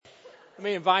Let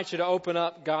me invite you to open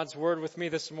up God's Word with me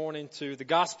this morning to the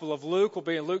Gospel of Luke. We'll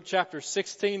be in Luke chapter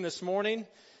 16 this morning.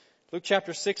 Luke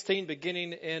chapter 16,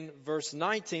 beginning in verse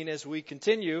 19 as we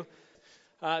continue.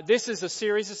 This is a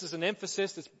series, this is an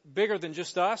emphasis that's bigger than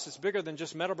just us. It's bigger than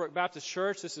just Meadowbrook Baptist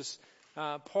Church. This is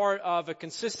part of a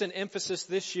consistent emphasis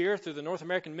this year through the North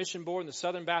American Mission Board and the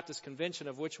Southern Baptist Convention,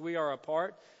 of which we are a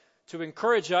part, to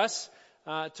encourage us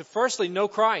to firstly know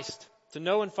Christ, to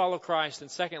know and follow Christ,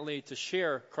 and secondly, to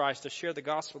share Christ, to share the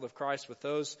gospel of Christ with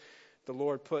those the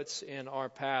Lord puts in our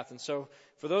path. And so,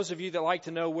 for those of you that like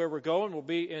to know where we're going, we'll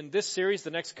be in this series the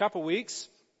next couple weeks,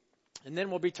 and then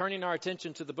we'll be turning our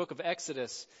attention to the book of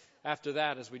Exodus after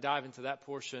that as we dive into that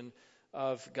portion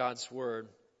of God's Word.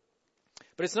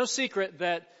 But it's no secret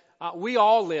that we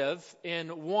all live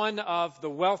in one of the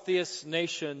wealthiest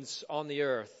nations on the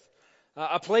earth.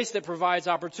 A place that provides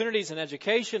opportunities in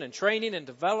education and training and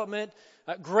development,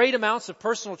 great amounts of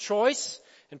personal choice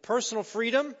and personal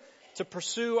freedom to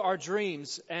pursue our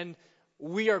dreams. And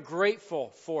we are grateful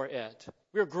for it.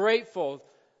 We are grateful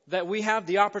that we have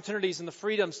the opportunities and the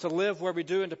freedoms to live where we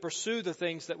do and to pursue the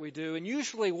things that we do. And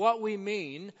usually what we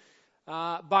mean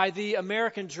by the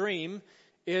American dream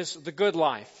is the good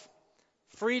life.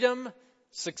 Freedom,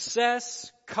 success,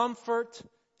 comfort,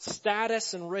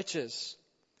 status, and riches.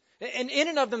 And in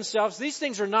and of themselves, these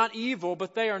things are not evil,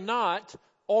 but they are not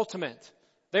ultimate.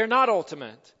 They are not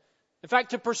ultimate. In fact,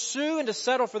 to pursue and to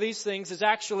settle for these things is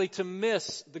actually to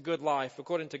miss the good life,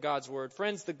 according to God's Word.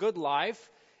 Friends, the good life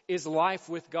is life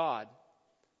with God.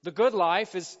 The good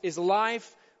life is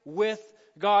life with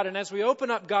God. And as we open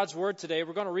up God's Word today,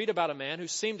 we're going to read about a man who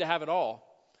seemed to have it all,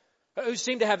 who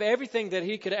seemed to have everything that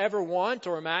he could ever want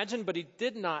or imagine, but he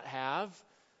did not have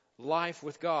life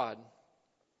with God.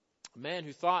 A man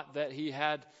who thought that he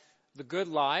had the good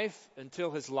life until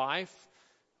his life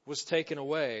was taken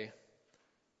away.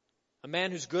 A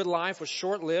man whose good life was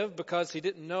short-lived because he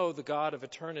didn't know the God of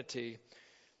eternity.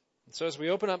 And so as we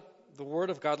open up the Word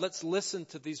of God, let's listen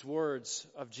to these words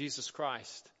of Jesus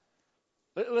Christ.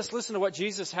 Let's listen to what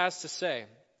Jesus has to say,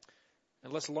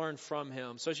 and let's learn from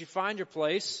Him. So as you find your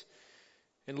place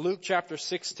in Luke chapter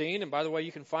 16, and by the way,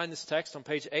 you can find this text on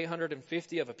page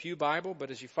 850 of a Pew Bible, but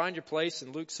as you find your place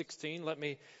in Luke 16, let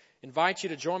me invite you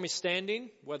to join me standing,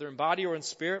 whether in body or in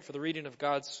spirit, for the reading of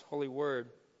God's holy word.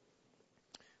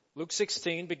 Luke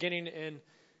 16, beginning in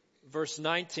verse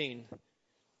 19,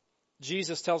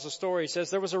 Jesus tells a story. He says,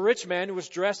 "There was a rich man who was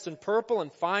dressed in purple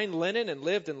and fine linen and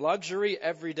lived in luxury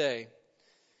every day.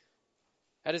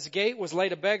 At his gate was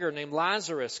laid a beggar named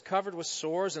Lazarus, covered with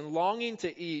sores and longing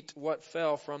to eat what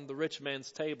fell from the rich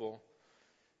man's table.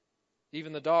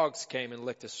 Even the dogs came and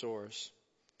licked his sores.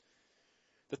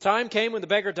 The time came when the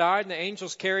beggar died, and the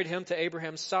angels carried him to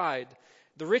Abraham's side.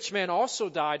 The rich man also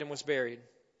died and was buried.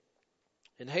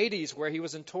 In Hades, where he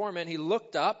was in torment, he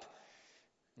looked up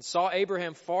and saw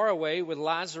Abraham far away with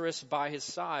Lazarus by his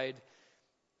side.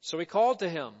 So he called to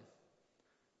him,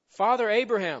 'Father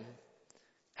Abraham,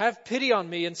 have pity on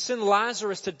me and send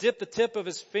Lazarus to dip the tip of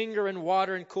his finger in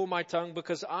water and cool my tongue,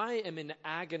 because I am in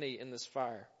agony in this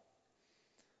fire.'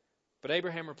 But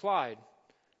Abraham replied,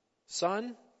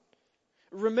 'Son,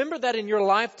 remember that in your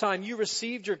lifetime you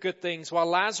received your good things while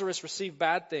Lazarus received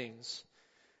bad things.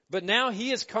 But now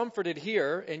he is comforted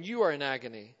here and you are in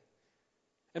agony.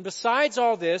 And besides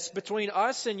all this, between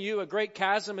us and you a great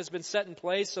chasm has been set in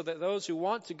place, so that those who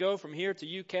want to go from here to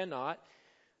you cannot,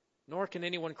 nor can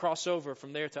anyone cross over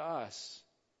from there to us.'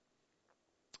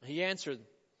 He answered,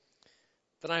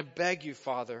 'Then I beg you,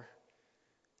 Father,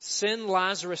 send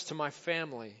Lazarus to my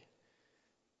family,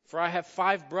 for I have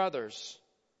 5 brothers.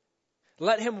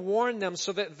 Let him warn them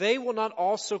so that they will not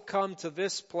also come to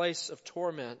this place of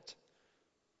torment.'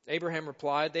 Abraham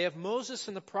replied, 'They have Moses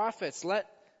and the prophets. Let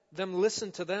them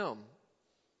listen to them.'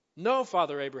 'No,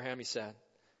 Father Abraham,' he said,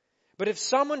 'but if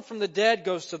someone from the dead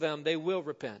goes to them, they will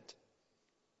repent.'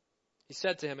 He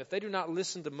said to him, 'If they do not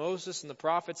listen to Moses and the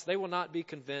prophets, they will not be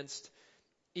convinced,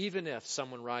 even if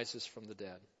someone rises from the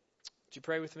dead.'" Would you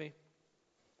pray with me?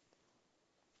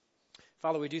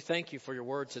 Father, we do thank you for your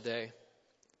word today.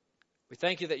 We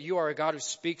thank you that you are a God who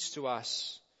speaks to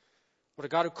us. Lord, a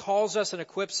God who calls us and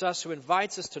equips us, who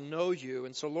invites us to know you.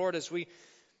 And so, Lord, as we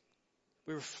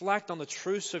reflect on the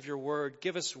truths of your word,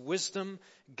 give us wisdom,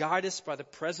 guide us by the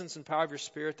presence and power of your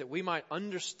Spirit, that we might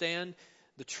understand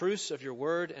the truths of your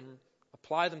word and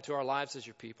apply them to our lives as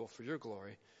your people for your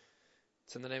glory.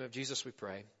 It's in the name of Jesus we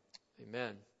pray.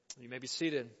 Amen. You may be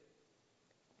seated.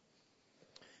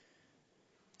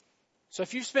 So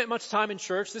if you've spent much time in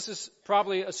church, this is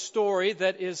probably a story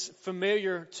that is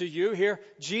familiar to you. Here,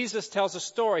 Jesus tells a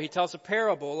story. He tells a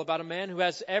parable about a man who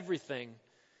has everything.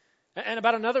 And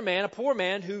about another man, a poor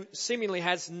man who seemingly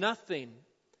has nothing.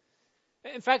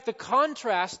 In fact, the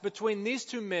contrast between these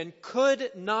two men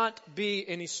could not be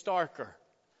any starker.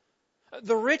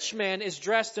 The rich man is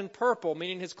dressed in purple,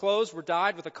 meaning his clothes were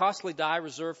dyed with a costly dye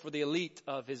reserved for the elite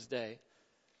of his day.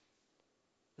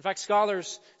 In fact,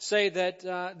 scholars say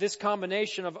that this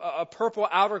combination of a purple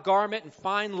outer garment and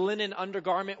fine linen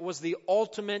undergarment was the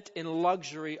ultimate in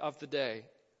luxury of the day.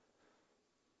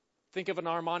 Think of an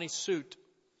Armani suit,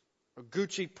 or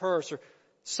Gucci purse, or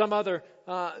some other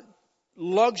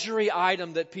luxury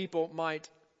item that people might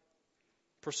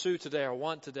pursue today or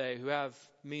want today who have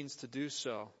means to do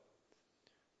so.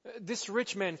 This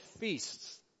rich man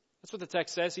feasts. That's what the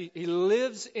text says. He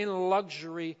lives in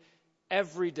luxury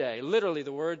every day. Literally,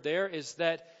 the word there is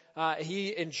that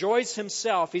he enjoys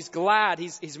himself. He's glad.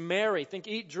 He's merry. Think,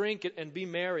 eat, drink, and be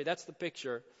merry. That's the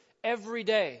picture. Every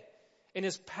day, in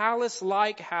his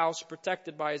palace-like house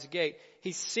protected by his gate,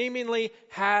 he seemingly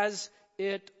has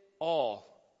it all.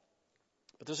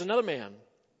 But there's another man,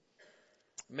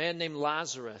 a man named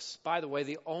Lazarus. By the way,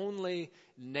 the only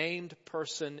named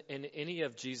person in any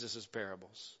of Jesus'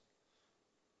 parables.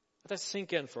 Let that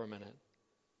sink in for a minute.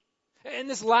 And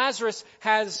this Lazarus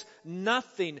has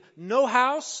nothing. No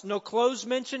house, no clothes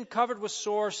mentioned, covered with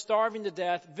sores, starving to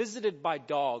death, visited by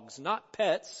dogs. Not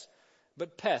pets,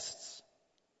 but pests.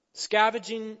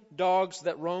 Scavenging dogs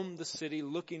that roam the city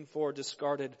looking for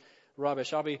discarded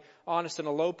rubbish. I'll be honest, in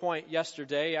a low point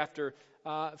yesterday after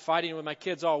fighting with my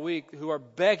kids all week who are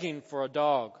begging for a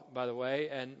dog, by the way,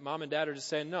 and mom and dad are just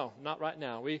saying, no, not right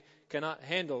now. We cannot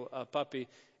handle a puppy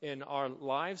in our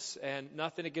lives, and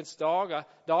nothing against dogs.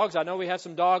 I know we have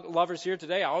some dog lovers here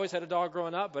today. I always had a dog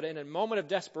growing up, but in a moment of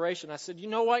desperation, I said, you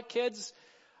know what, kids?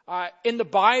 In the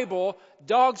Bible,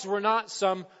 dogs were not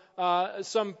some pet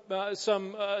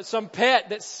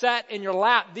that sat in your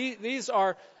lap. These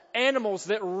are animals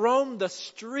that roam the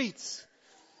streets.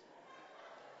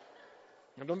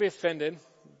 Now, don't be offended,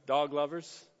 dog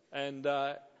lovers. And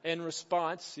in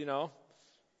response,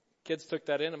 kids took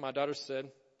that in, and my daughter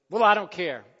said, well, I don't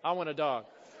care. I want a dog.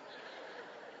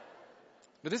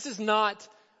 But this is not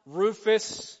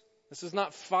Rufus. This is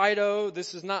not Fido.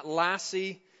 This is not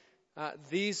Lassie.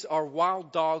 These are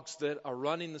wild dogs that are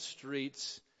running the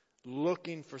streets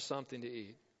looking for something to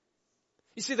eat.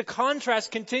 You see, the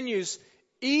contrast continues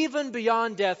even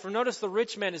beyond death. For notice the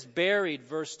rich man is buried,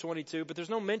 verse 22, but there's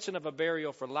no mention of a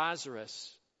burial for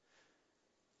Lazarus.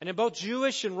 And in both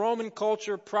Jewish and Roman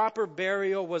culture, proper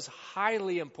burial was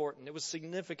highly important. It was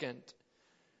significant.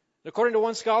 According to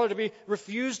one scholar, to be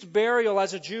refused burial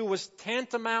as a Jew was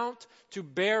tantamount to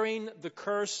bearing the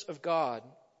curse of God.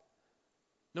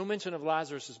 No mention of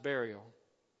Lazarus' burial.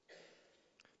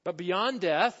 But beyond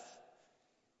death,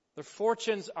 their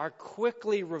fortunes are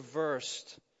quickly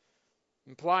reversed,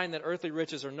 implying that earthly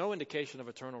riches are no indication of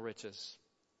eternal riches.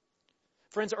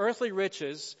 Friends, earthly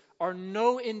riches are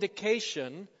no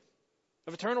indication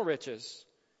of eternal riches.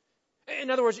 In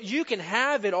other words, you can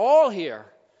have it all here,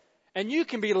 and you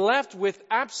can be left with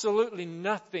absolutely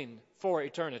nothing for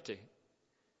eternity.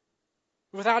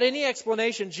 Without any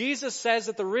explanation, Jesus says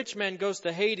that the rich man goes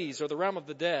to Hades, or the realm of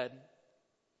the dead,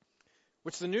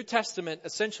 which the New Testament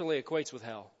essentially equates with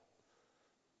hell.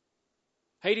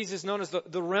 Hades is known as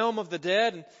the realm of the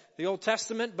dead in the Old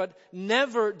Testament, but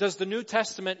never does the New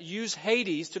Testament use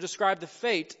Hades to describe the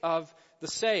fate of the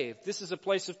saved. This is a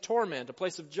place of torment, a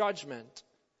place of judgment.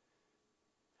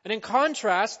 And in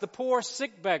contrast, the poor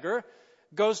sick beggar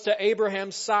goes to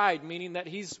Abraham's side, meaning that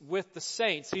he's with the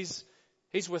saints. He's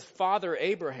with Father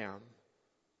Abraham,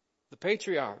 the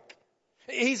patriarch.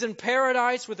 He's in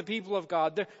paradise with the people of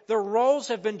God. Their roles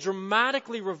have been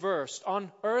dramatically reversed.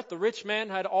 On earth, the rich man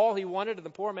had all he wanted and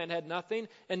the poor man had nothing.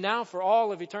 And now for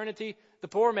all of eternity, the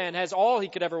poor man has all he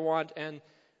could ever want and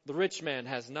the rich man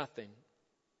has nothing.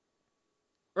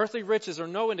 Earthly riches are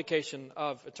no indication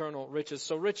of eternal riches.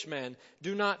 So rich man,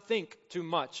 do not think too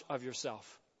much of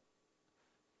yourself.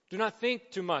 Do not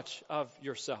think too much of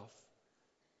yourself.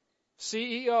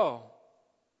 CEO,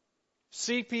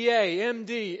 CPA,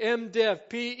 MD, MDiv,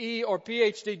 PE, or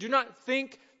PhD. Do not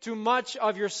think too much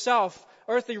of yourself.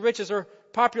 Earthly riches or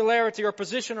popularity or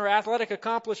position or athletic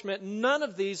accomplishment, none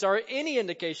of these are any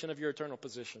indication of your eternal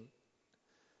position.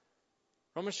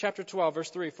 Romans chapter 12, verse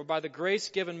 3, for by the grace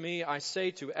given me, I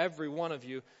say to every one of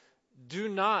you, do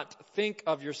not think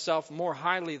of yourself more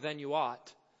highly than you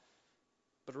ought,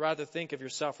 but rather think of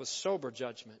yourself with sober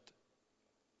judgment,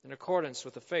 in accordance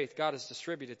with the faith God has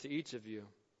distributed to each of you.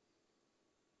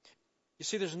 You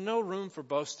see, there's no room for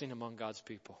boasting among God's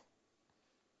people.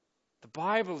 The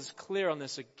Bible is clear on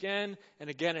this again and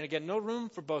again and again. No room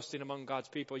for boasting among God's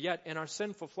people. Yet in our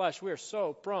sinful flesh, we are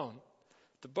so prone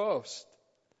to boast.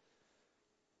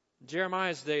 In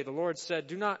Jeremiah's day, the Lord said,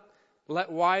 do not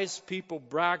let wise people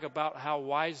brag about how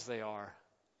wise they are.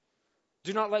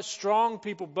 Do not let strong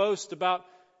people boast about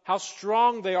how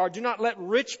strong they are. Do not let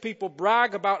rich people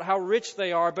brag about how rich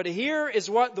they are. But here is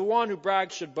what the one who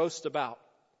brags should boast about.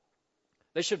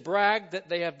 They should brag that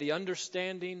they have the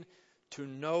understanding to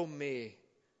know me.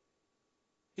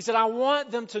 He said, I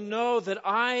want them to know that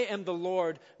I am the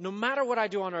Lord. No matter what I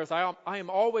do on earth, I am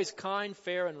always kind,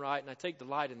 fair, and right, and I take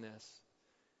delight in this.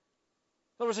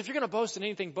 In other words, if you're going to boast in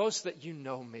anything, boast that you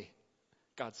know me,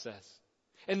 God says.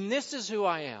 And this is who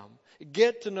I am.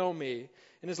 Get to know me.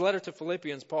 In his letter to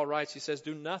Philippians, Paul writes, he says,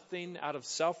 do nothing out of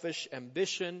selfish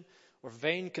ambition or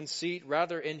vain conceit.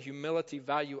 Rather, in humility,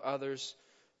 value others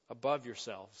above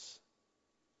yourselves.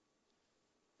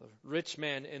 The rich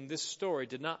man in this story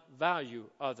did not value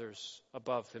others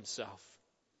above himself.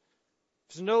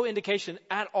 There's no indication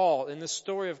at all in this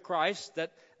story of Christ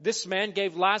that this man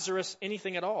gave Lazarus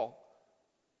anything at all.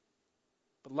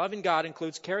 But loving God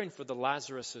includes caring for the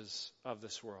Lazaruses of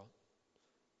this world.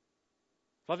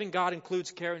 Loving God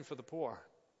includes caring for the poor.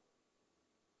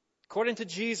 According to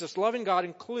Jesus, loving God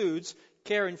includes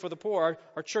caring for the poor.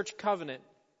 Our church covenant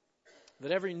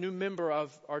that every new member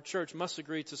of our church must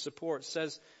agree to support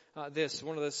says this.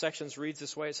 One of the sections reads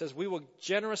this way. It says, we will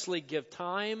generously give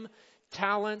time,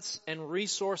 talents, and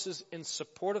resources in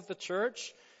support of the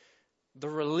church, the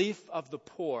relief of the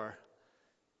poor,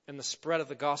 and the spread of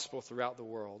the gospel throughout the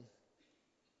world.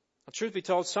 Now, truth be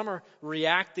told, some are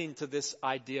reacting to this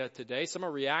idea today. Some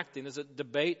are reacting. There's a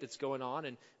debate that's going on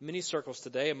in many circles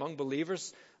today among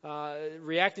believers,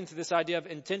 reacting to this idea of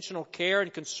intentional care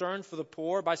and concern for the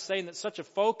poor by saying that such a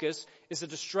focus is a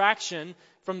distraction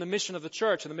from the mission of the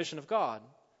church and the mission of God.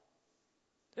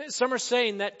 Some are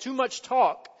saying that too much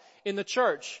talk in the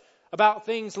church about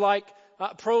things like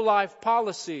pro-life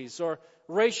policies or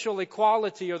racial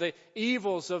equality or the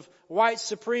evils of white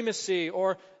supremacy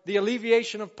or the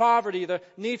alleviation of poverty, the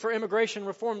need for immigration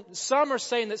reform. Some are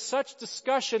saying that such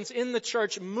discussions in the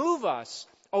church move us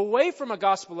away from a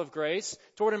gospel of grace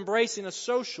toward embracing a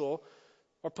social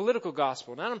or political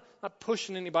gospel. Now, I'm not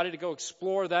pushing anybody to go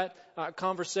explore that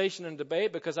conversation and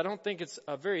debate because I don't think it's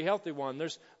a very healthy one.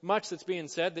 There's much that's being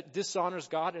said that dishonors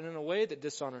God and in a way that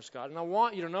dishonors God. And I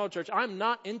want you to know, church, I'm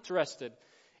not interested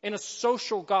in a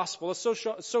social gospel, a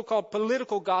so-called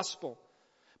political gospel.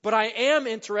 But I am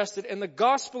interested in the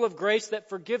gospel of grace that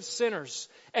forgives sinners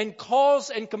and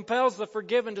calls and compels the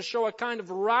forgiven to show a kind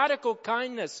of radical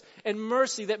kindness and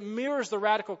mercy that mirrors the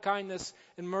radical kindness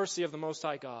and mercy of the Most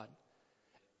High God.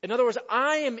 In other words,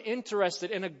 I am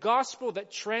interested in a gospel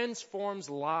that transforms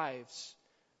lives.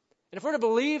 And if we're to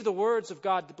believe the words of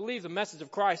God, to believe the message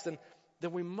of Christ,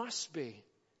 then we must be.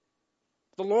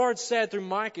 The Lord said through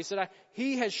Micah, He said,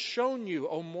 He has shown you,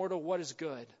 O mortal, what is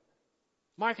good.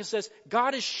 Micah says,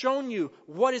 God has shown you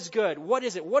what is good. What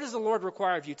is it? What does the Lord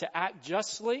require of you? To act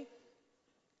justly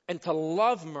and to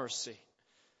love mercy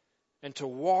and to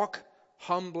walk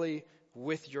humbly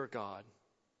with your God.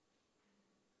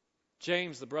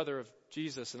 James, the brother of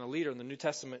Jesus and a leader in the New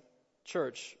Testament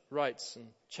church, writes and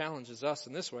challenges us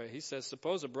in this way. He says,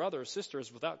 suppose a brother or sister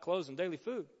is without clothes and daily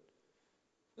food.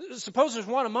 Suppose there's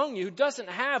one among you who doesn't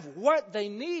have what they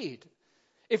need.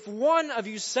 If one of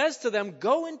you says to them,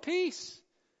 go in peace,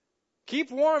 keep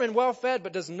warm and well fed,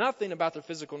 but does nothing about their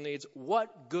physical needs,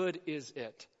 what good is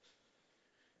it?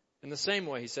 In the same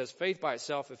way, he says, faith by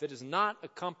itself, if it is not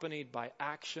accompanied by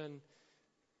action,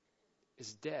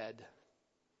 is dead.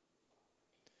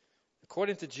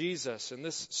 According to Jesus, in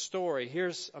this story,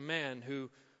 here's a man who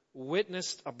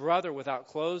witnessed a brother without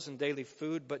clothes and daily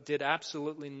food, but did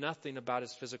absolutely nothing about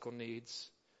his physical needs.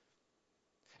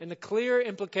 And the clear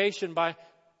implication by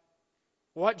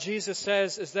what Jesus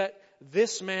says is that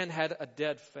this man had a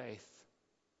dead faith,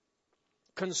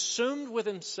 consumed with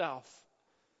himself,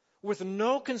 with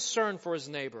no concern for his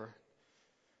neighbor.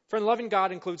 Friend, loving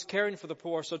God includes caring for the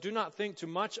poor, so do not think too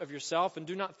much of yourself and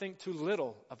do not think too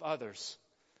little of others.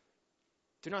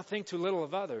 Do not think too little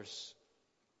of others.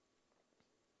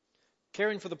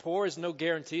 Caring for the poor is no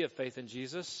guarantee of faith in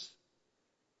Jesus.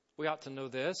 We ought to know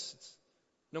this. It's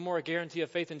no more a guarantee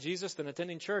of faith in Jesus than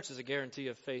attending church is a guarantee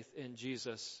of faith in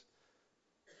Jesus.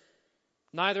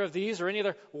 Neither of these or any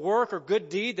other work or good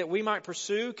deed that we might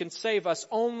pursue can save us.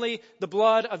 Only the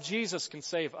blood of Jesus can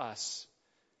save us.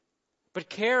 But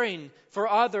caring for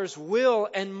others will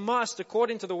and must,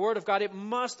 according to the Word of God, it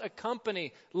must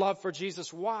accompany love for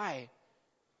Jesus. Why?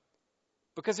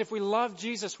 Because if we love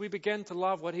Jesus, we begin to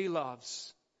love what He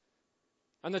loves.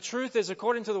 And the truth is,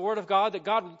 according to the Word of God, that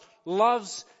God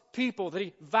loves people, that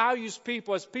He values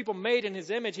people as people made in His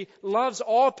image. He loves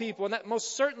all people, and that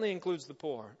most certainly includes the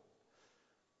poor.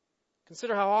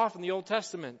 Consider how often the Old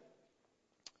Testament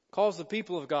calls the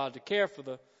people of God to care for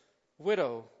the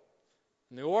widow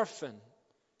and the orphan,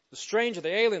 the stranger,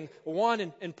 the alien, the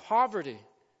one in poverty. In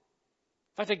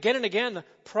fact, again and again, the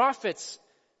prophets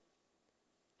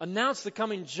announce the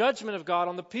coming judgment of God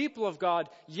on the people of God.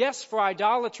 Yes, for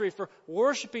idolatry, for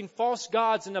worshiping false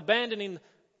gods and abandoning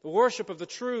the worship of the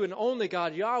true and only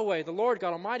God, Yahweh, the Lord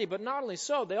God Almighty. But not only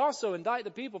so, they also indict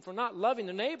the people for not loving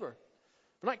their neighbor,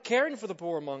 for not caring for the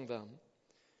poor among them.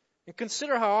 And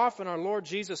consider how often our Lord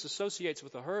Jesus associates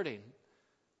with the hurting,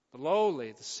 the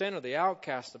lowly, the sinner, the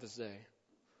outcast of His day.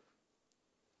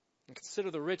 And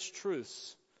consider the rich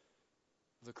truths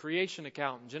of the creation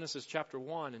account in Genesis chapter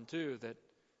 1 and 2 that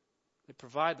they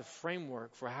provide the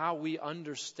framework for how we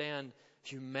understand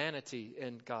humanity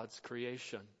in God's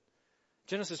creation.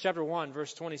 Genesis chapter 1,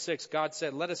 verse 26, God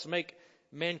said, "Let us make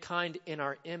mankind in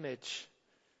our image,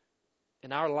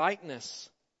 in our likeness,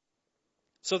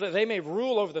 so that they may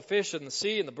rule over the fish in the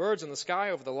sea and the birds in the sky,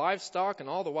 over the livestock and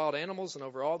all the wild animals, and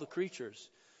over all the creatures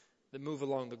that move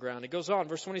along the ground." It goes on,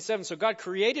 verse 27, "So God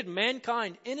created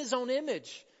mankind in His own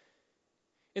image.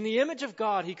 In the image of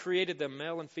God, He created them,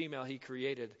 male and female, He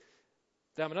created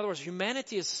them." In other words,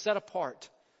 humanity is set apart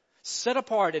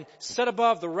and set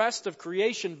above the rest of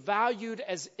creation, valued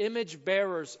as image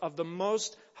bearers of the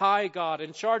Most High God,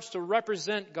 and charged to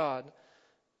represent God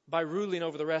by ruling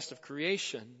over the rest of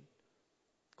creation.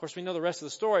 Of course, we know the rest of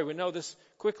the story. We know this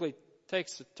quickly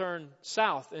takes a turn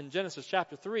south in Genesis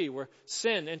chapter 3, where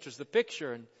sin enters the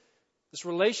picture, and this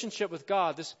relationship with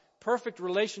God, this perfect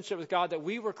relationship with God that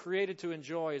we were created to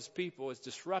enjoy as people, is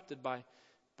disrupted by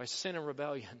sin and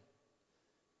rebellion.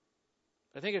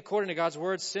 I think according to God's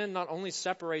word, sin not only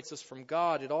separates us from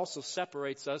God, it also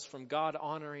separates us from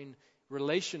God-honoring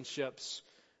relationships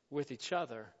with each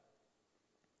other.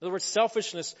 In other words,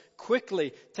 selfishness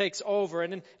quickly takes over.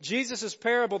 And in Jesus'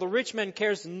 parable, the rich man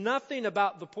cares nothing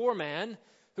about the poor man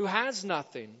who has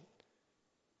nothing.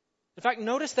 In fact,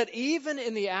 notice that even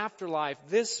in the afterlife,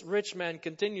 this rich man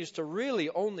continues to really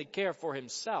only care for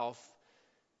himself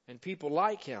and people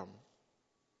like him.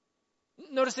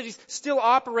 Notice that he's still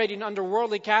operating under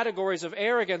worldly categories of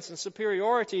arrogance and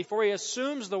superiority, for he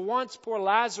assumes the once poor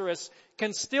Lazarus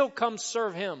can still come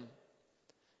serve him.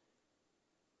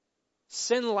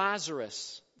 Send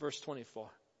Lazarus, verse 24.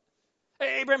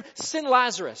 Hey, Abraham, send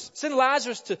Lazarus. Send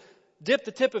Lazarus to dip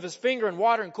the tip of his finger in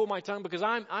water and cool my tongue, because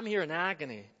I'm here in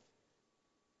agony.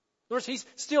 In other words, he's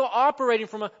still operating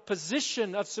from a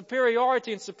position of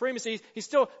superiority and supremacy. He's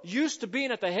still used to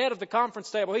being at the head of the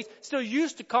conference table. He's still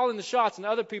used to calling the shots and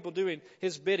other people doing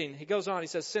his bidding. He goes on, he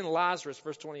says, send Lazarus,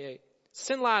 verse 28.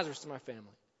 Send Lazarus to my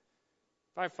family.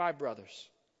 I have 5 brothers.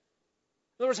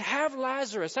 In other words, have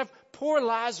Lazarus, have poor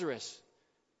Lazarus.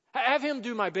 Have him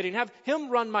do my bidding. Have him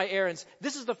run my errands.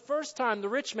 This is the first time the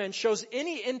rich man shows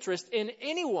any interest in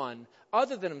anyone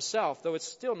other than himself, though it's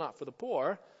still not for the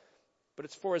poor, but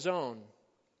it's for his own.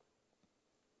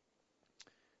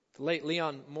 The late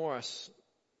Leon Morris,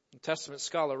 a Testament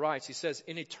scholar, writes, he says,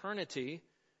 in eternity,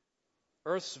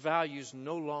 earth's values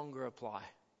no longer apply.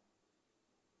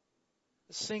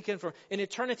 Sink in for, in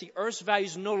eternity, earth's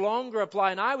values no longer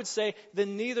apply, and I would say,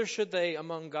 then neither should they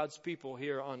among God's people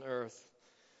here on earth.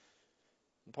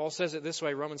 And Paul says it this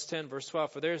way, Romans 10, verse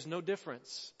 12, for there is no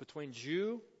difference between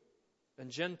Jew and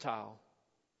Gentile.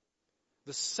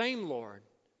 The same Lord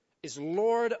is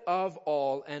Lord of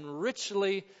all and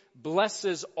richly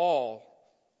blesses all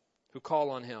who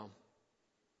call on Him.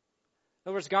 In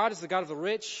other words, God is the God of the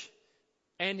rich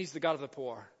and He's the God of the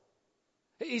poor.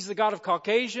 He's the God of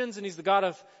Caucasians and He's the God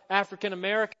of African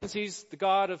Americans. He's the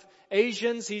God of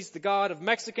Asians. He's the God of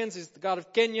Mexicans. He's the God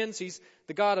of Kenyans. He's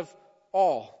the God of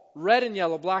all. Red and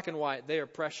yellow, black and white, they are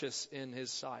precious in His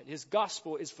sight. His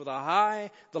gospel is for the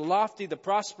high, the lofty, the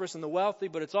prosperous, and the wealthy,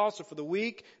 but it's also for the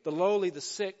weak, the lowly, the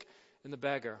sick, and the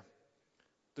beggar.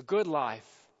 The good life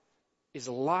is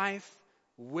life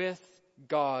with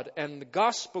God. And the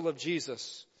gospel of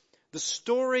Jesus, the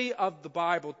story of the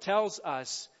Bible, tells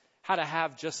us how to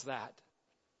have just that,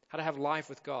 how to have life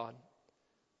with God.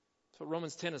 That's what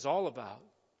Romans 10 is all about.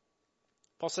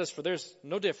 Paul says, for there's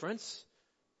no difference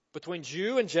between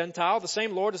Jew and Gentile. The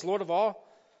same Lord is Lord of all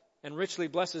and richly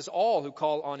blesses all who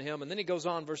call on Him. And then he goes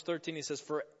on, verse 13, he says,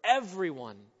 for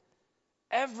everyone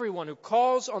who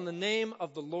calls on the name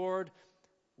of the Lord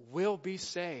will be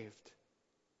saved.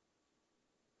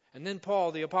 And then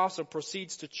Paul, the apostle,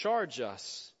 proceeds to charge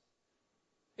us.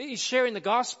 He's sharing the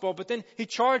gospel, but then he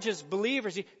charges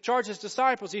believers, he charges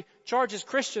disciples, he charges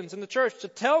Christians in the church to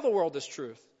tell the world this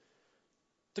truth.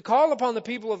 To call upon the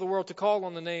people of the world to call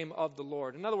on the name of the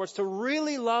Lord. In other words, to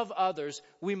really love others,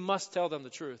 we must tell them the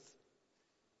truth.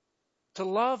 To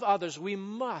love others, we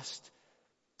must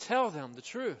tell them the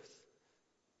truth.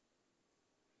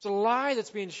 It's a lie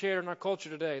that's being shared in our culture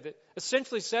today that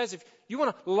essentially says if you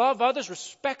want to love others,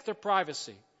 respect their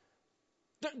privacy.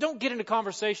 Don't get into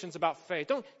conversations about faith.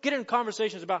 Don't get into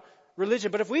conversations about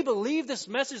religion. But if we believe this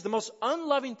message, the most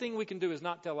unloving thing we can do is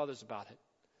not tell others about it.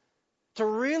 To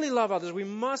really love others, we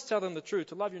must tell them the truth.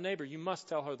 To love your neighbor, you must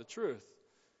tell her the truth.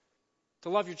 To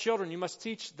love your children, you must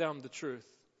teach them the truth.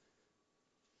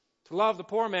 To love the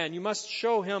poor man, you must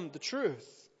show him the truth.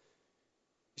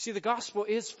 You see, the gospel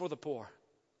is for the poor.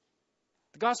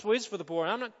 The gospel is for the poor.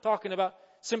 And I'm not talking about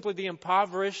simply the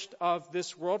impoverished of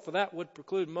this world, for that would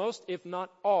preclude most, if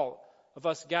not all, of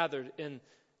us gathered in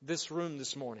this room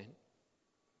this morning.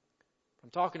 I'm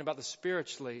talking about the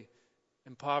spiritually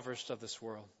impoverished of this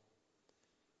world.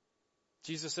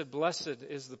 Jesus said, "Blessed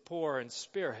is the poor in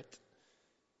spirit,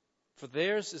 for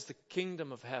theirs is the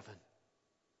kingdom of heaven."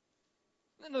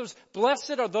 In other words,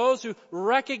 blessed are those who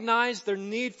recognize their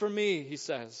need for me, he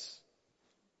says.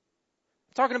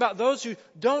 I'm talking about those who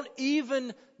don't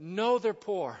even know they're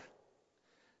poor.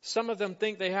 Some of them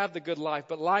think they have the good life,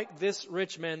 but like this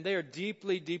rich man, they are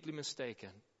deeply, deeply mistaken.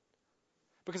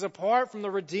 Because apart from the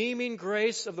redeeming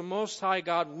grace of the Most High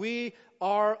God, we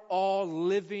are all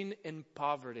living in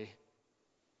poverty.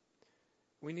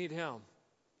 We need Him.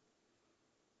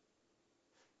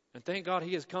 And thank God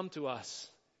He has come to us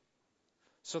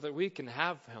so that we can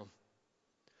have Him,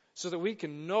 so that we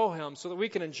can know Him, so that we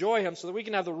can enjoy Him, so that we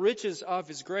can have the riches of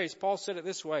His grace. Paul said it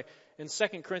this way in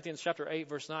 2 Corinthians chapter 8,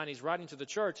 verse 9. He's writing to the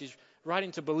church. He's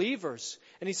writing to believers.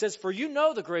 And he says, "For you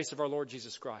know the grace of our Lord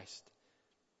Jesus Christ."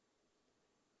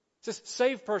 It says,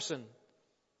 saved person,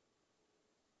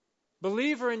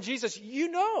 believer in Jesus, you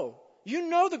know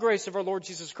the grace of our Lord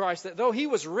Jesus Christ, that though He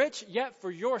was rich, yet for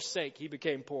your sake He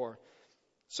became poor,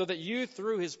 so that you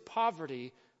through His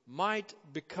poverty might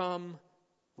become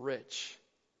rich.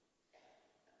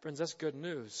 Friends, that's good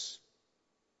news.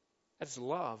 That's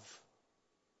love.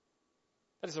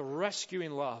 That is a rescuing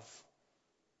love.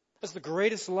 That's the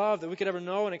greatest love that we could ever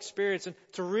know and experience. And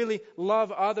to really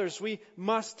love others, we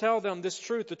must tell them this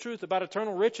truth, the truth about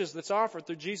eternal riches that's offered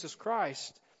through Jesus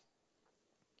Christ.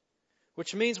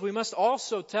 Which means we must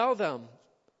also tell them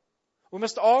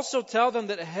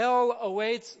that hell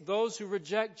awaits those who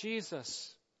reject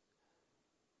Jesus.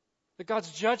 That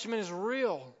God's judgment is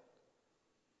real.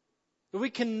 That we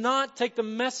cannot take the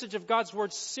message of God's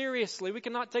word seriously. We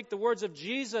cannot take the words of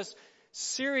Jesus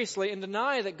seriously and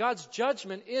deny that God's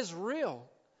judgment is real.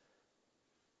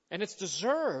 And it's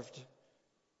deserved.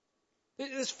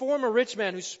 This former rich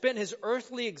man who spent his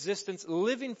earthly existence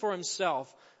living for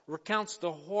himself recounts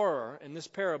the horror in this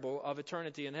parable of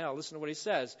eternity in hell. Listen to what he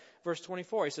says. Verse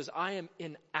 24, he says, "I am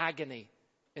in agony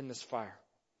in this fire."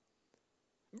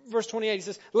 Verse 28, he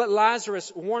says, "Let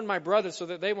Lazarus warn my brothers so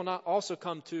that they will not also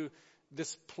come to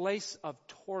this place of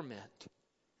torment."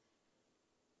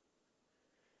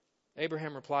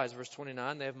 Abraham replies, verse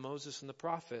 29, "They have Moses and the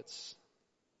prophets.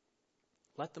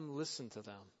 Let them listen to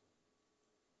them."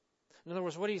 In other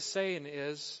words, what he's saying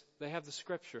is they have the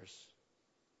scriptures.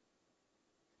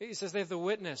 He says they have the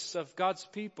witness of God's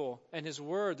people and His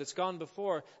word that's gone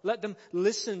before. Let them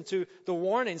listen to the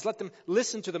warnings. Let them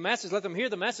listen to the message. Let them hear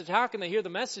the message. How can they hear the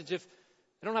message if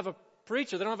they don't have a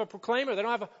preacher, they don't have a proclaimer, they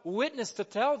don't have a witness to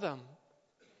tell them?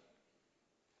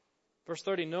 Verse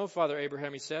 30, "No, Father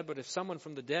Abraham," he said, "but if someone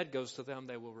from the dead goes to them,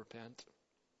 they will repent."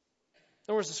 In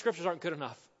other words, the scriptures aren't good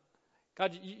enough.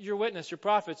 God, your witness, your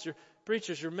prophets, your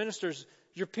preachers, your ministers,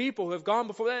 your people who have gone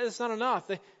before, that's not enough.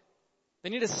 They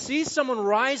need to see someone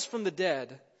rise from the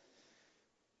dead.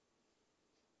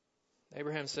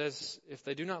 Abraham says, if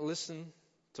they do not listen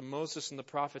to Moses and the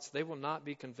prophets, they will not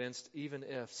be convinced even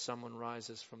if someone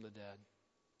rises from the dead.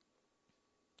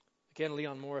 Again,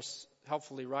 Leon Morris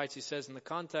helpfully writes, he says, in the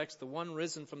context, the one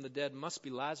risen from the dead must be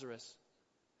Lazarus.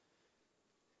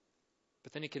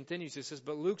 But then he continues, he says,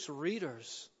 but Luke's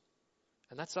readers,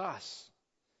 and that's us,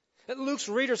 that Luke's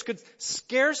readers could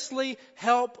scarcely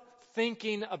help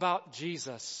thinking about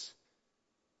Jesus.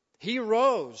 He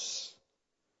rose.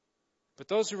 But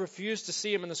those who refuse to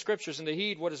see Him in the scriptures and to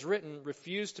heed what is written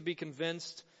refuse to be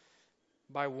convinced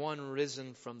by one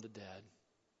risen from the dead.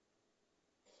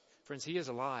 Friends, He is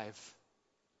alive.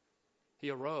 He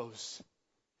arose.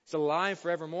 He's alive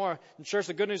forevermore. And church,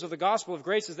 the good news of the gospel of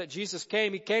grace is that Jesus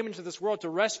came. He came into this world to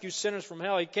rescue sinners from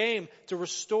hell. He came to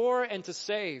restore and to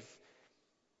save.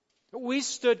 We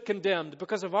stood condemned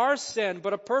because of our sin,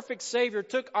 but a perfect Savior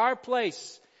took our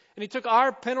place And He took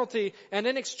our penalty, and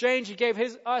in exchange He gave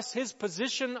us His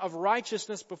position of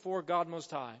righteousness before God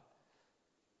Most High.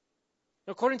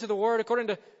 According to the Word, according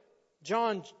to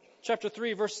John chapter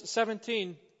 3, verse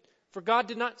 17, for God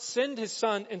did not send His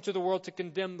Son into the world to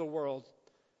condemn the world,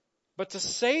 but to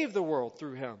save the world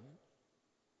through Him.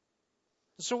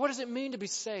 So what does it mean to be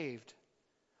saved?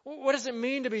 What does it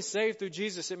mean to be saved through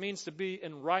Jesus? It means to be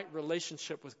in right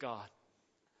relationship with God.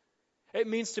 It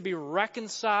means to be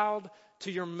reconciled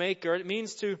to your Maker. It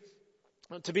means to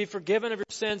be forgiven of your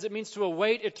sins. It means to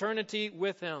await eternity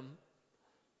with Him.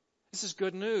 This is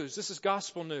good news. This is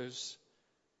gospel news.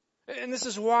 And this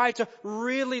is why, to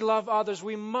really love others,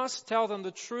 we must tell them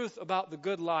the truth about the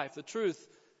good life, the truth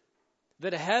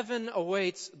that heaven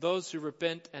awaits those who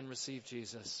repent and receive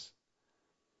Jesus.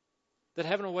 That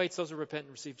heaven awaits those who repent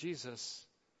and receive Jesus.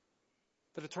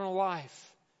 That eternal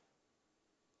life,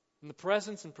 in the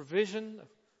presence and provision of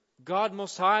God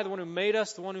Most High, the one who made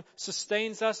us, the one who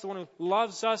sustains us, the one who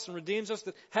loves us and redeems us,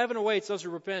 that heaven awaits those who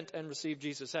repent and receive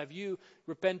Jesus. Have you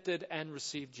repented and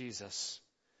received Jesus?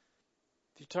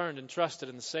 If you turned and trusted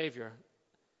in the Savior,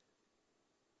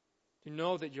 you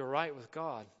know that you're right with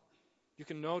God. You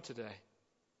can know today.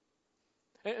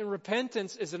 And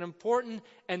repentance is an important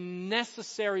and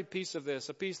necessary piece of this,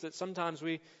 a piece that sometimes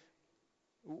we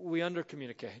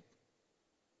undercommunicate.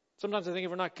 Sometimes I think if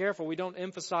we're not careful, we don't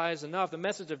emphasize enough. The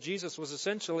message of Jesus was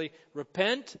essentially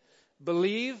repent,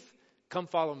 believe, come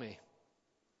follow me.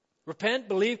 Repent,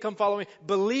 believe, come follow me.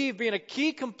 Believe being a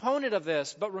key component of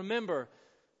this. But remember,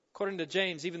 according to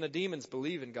James, even the demons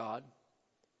believe in God.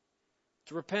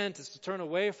 To repent is to turn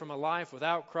away from a life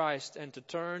without Christ and to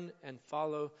turn and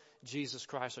follow Jesus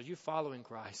Christ. Are you following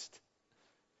Christ?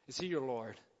 Is He your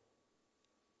Lord?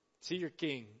 Is He your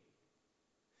King?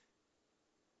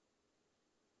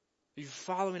 Are you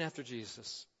following after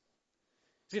Jesus?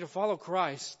 See, to follow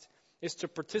Christ is to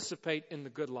participate in the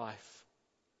good life.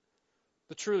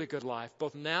 The truly good life.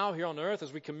 Both now here on earth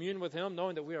as we commune with Him,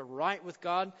 knowing that we are right with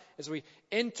God, as we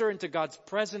enter into God's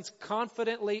presence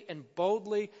confidently and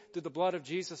boldly through the blood of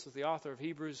Jesus, as the author of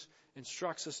Hebrews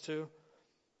instructs us to.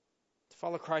 To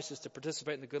follow Christ is to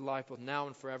participate in the good life both now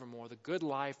and forevermore. The good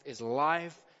life is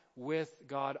life with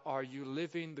God. Are you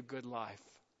living the good life?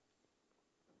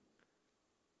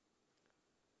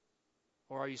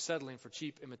 Or are you settling for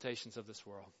cheap imitations of this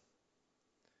world?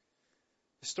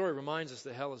 The story reminds us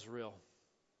that hell is real.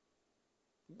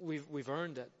 We've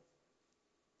earned it.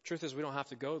 Truth is, we don't have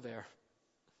to go there.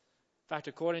 In fact,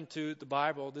 according to the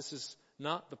Bible, this is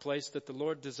not the place that the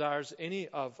Lord desires any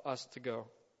of us to go.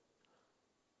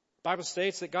 The Bible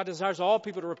states that God desires all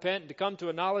people to repent and to come to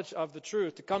a knowledge of the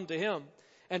truth, to come to Him.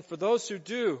 And for those who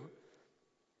do,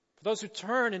 for those who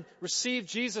turn and receive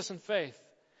Jesus in faith,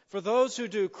 for those who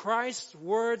do, Christ's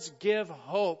words give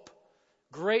hope,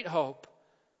 great hope.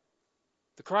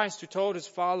 The Christ who told His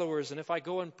followers, and if I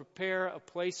go and prepare a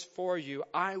place for you,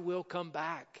 I will come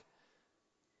back.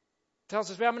 Tells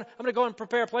us, I'm going to go and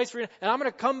prepare a place for you, and I'm going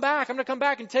to come back. I'm going to come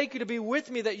back and take you to be with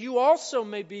me, that you also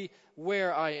may be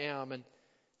where I am. And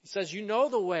He says, you know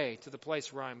the way to the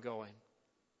place where I'm going.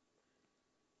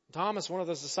 Thomas, one of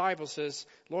those disciples, says,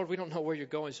 Lord, we don't know where you're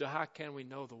going, so how can we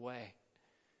know the way?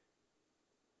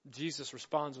 Jesus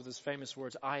responds with His famous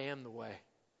words, I am the way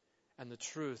and the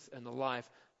truth and the life.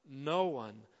 No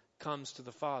one comes to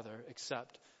the Father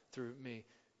except through me.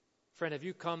 Friend, have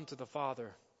you come to the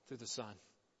Father through the Son?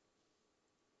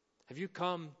 Have you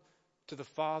come to the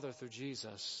Father through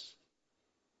Jesus?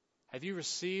 Have you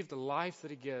received the life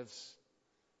that He gives?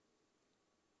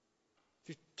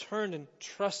 Have you turned and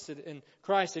trusted in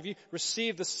Christ? Have you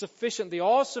received the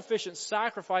all-sufficient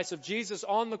sacrifice of Jesus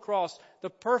on the cross, the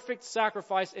perfect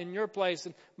sacrifice in your place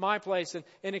and my place, and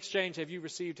in exchange, have you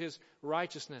received His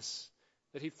righteousness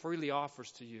that He freely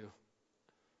offers to you?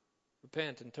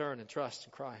 Repent and turn and trust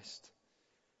in Christ.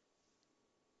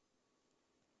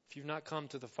 If you've not come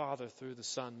to the Father through the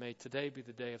Son, may today be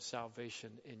the day of salvation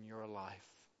in your life.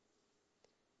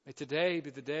 May today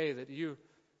be the day that you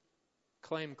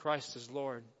claim Christ as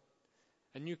Lord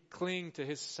and you cling to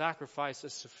His sacrifice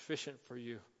as sufficient for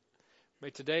you. May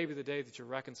today be the day that you're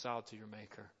reconciled to your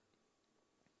Maker.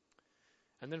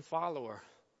 And then follower,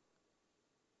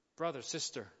 brother,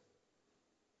 sister,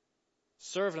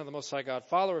 servant of the Most High God,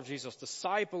 follower of Jesus,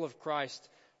 disciple of Christ,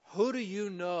 who do you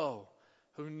know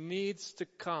who needs to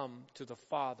come to the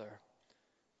Father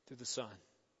through the Son?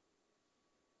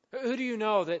 Who do you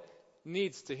know that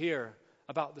needs to hear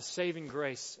about the saving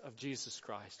grace of Jesus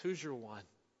Christ? Who's your one?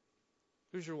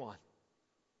 Who's your one?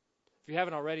 If you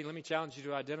haven't already, let me challenge you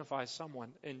to identify someone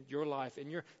in your life, in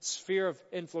your sphere of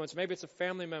influence. Maybe it's a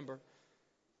family member.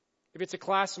 Maybe it's a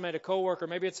classmate, a coworker,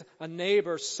 maybe it's a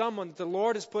neighbor, someone that the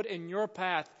Lord has put in your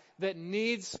path that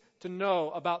needs to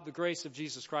know about the grace of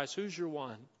Jesus Christ. Who's your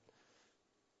one?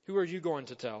 Who are you going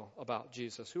to tell about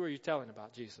Jesus? Who are you telling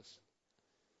about Jesus?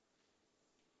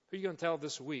 Who are you going to tell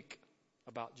this week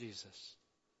about Jesus?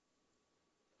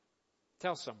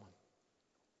 Tell someone.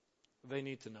 They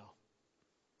need to know.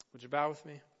 Would you bow with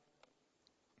me?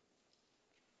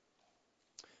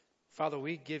 Father,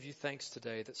 we give you thanks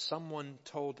today that someone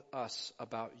told us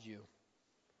about you.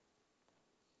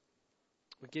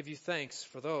 We give you thanks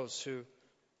for those who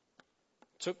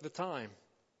took the time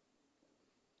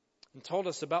and told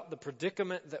us about the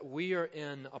predicament that we are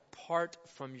in apart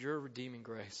from your redeeming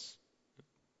grace.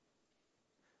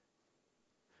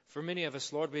 For many of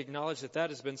us, Lord, we acknowledge that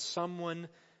has been someone,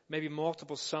 maybe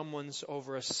multiple someones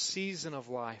over a season of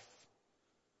life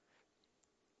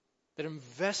that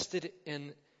invested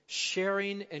in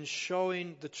sharing and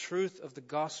showing the truth of the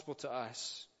gospel to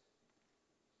us.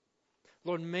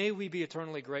 Lord, may we be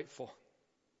eternally grateful.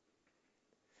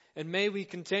 And may we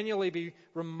continually be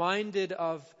reminded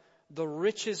of the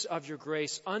riches of your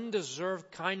grace,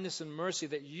 undeserved kindness and mercy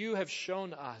that you have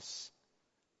shown us.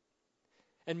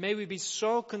 And may we be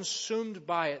so consumed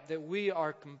by it that we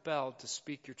are compelled to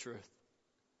speak your truth.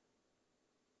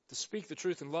 To speak the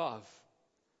truth in love.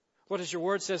 Lord, as your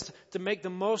word says, to make the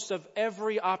most of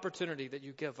every opportunity that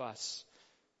you give us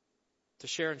to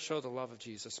share and show the love of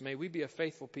Jesus. May we be a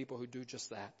faithful people who do just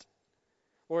that.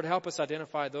 Lord, help us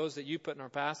identify those that you put in our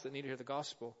path that need to hear the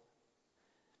gospel.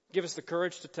 Give us the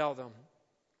courage to tell them.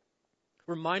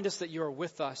 Remind us that you are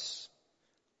with us.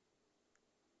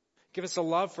 Give us a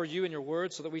love for you and your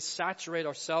word so that we saturate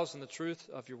ourselves in the truth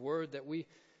of your word, that we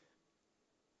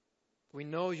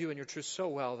know you and your truth so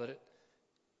well that it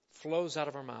flows out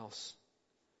of our mouths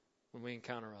when we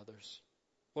encounter others.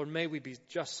 Lord, may we be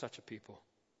just such a people.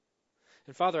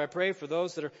 And Father, I pray for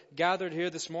those that are gathered here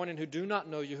this morning who do not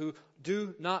know you, who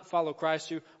do not follow Christ,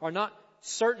 who are not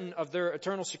certain of their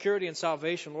eternal security and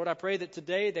salvation. Lord, I pray that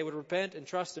today they would repent and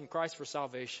trust in Christ for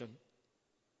salvation.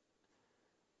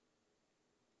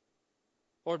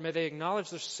 Lord, may they acknowledge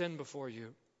their sin before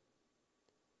you.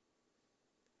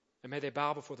 And may they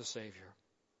bow before the Savior.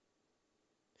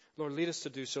 Lord, lead us to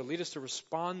do so. Lead us to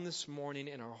respond this morning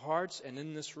in our hearts and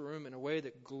in this room in a way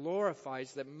that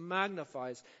glorifies, that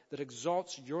magnifies, that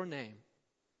exalts your name.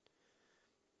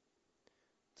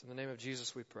 It's in the name of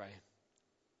Jesus we pray.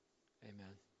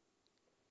 Amen.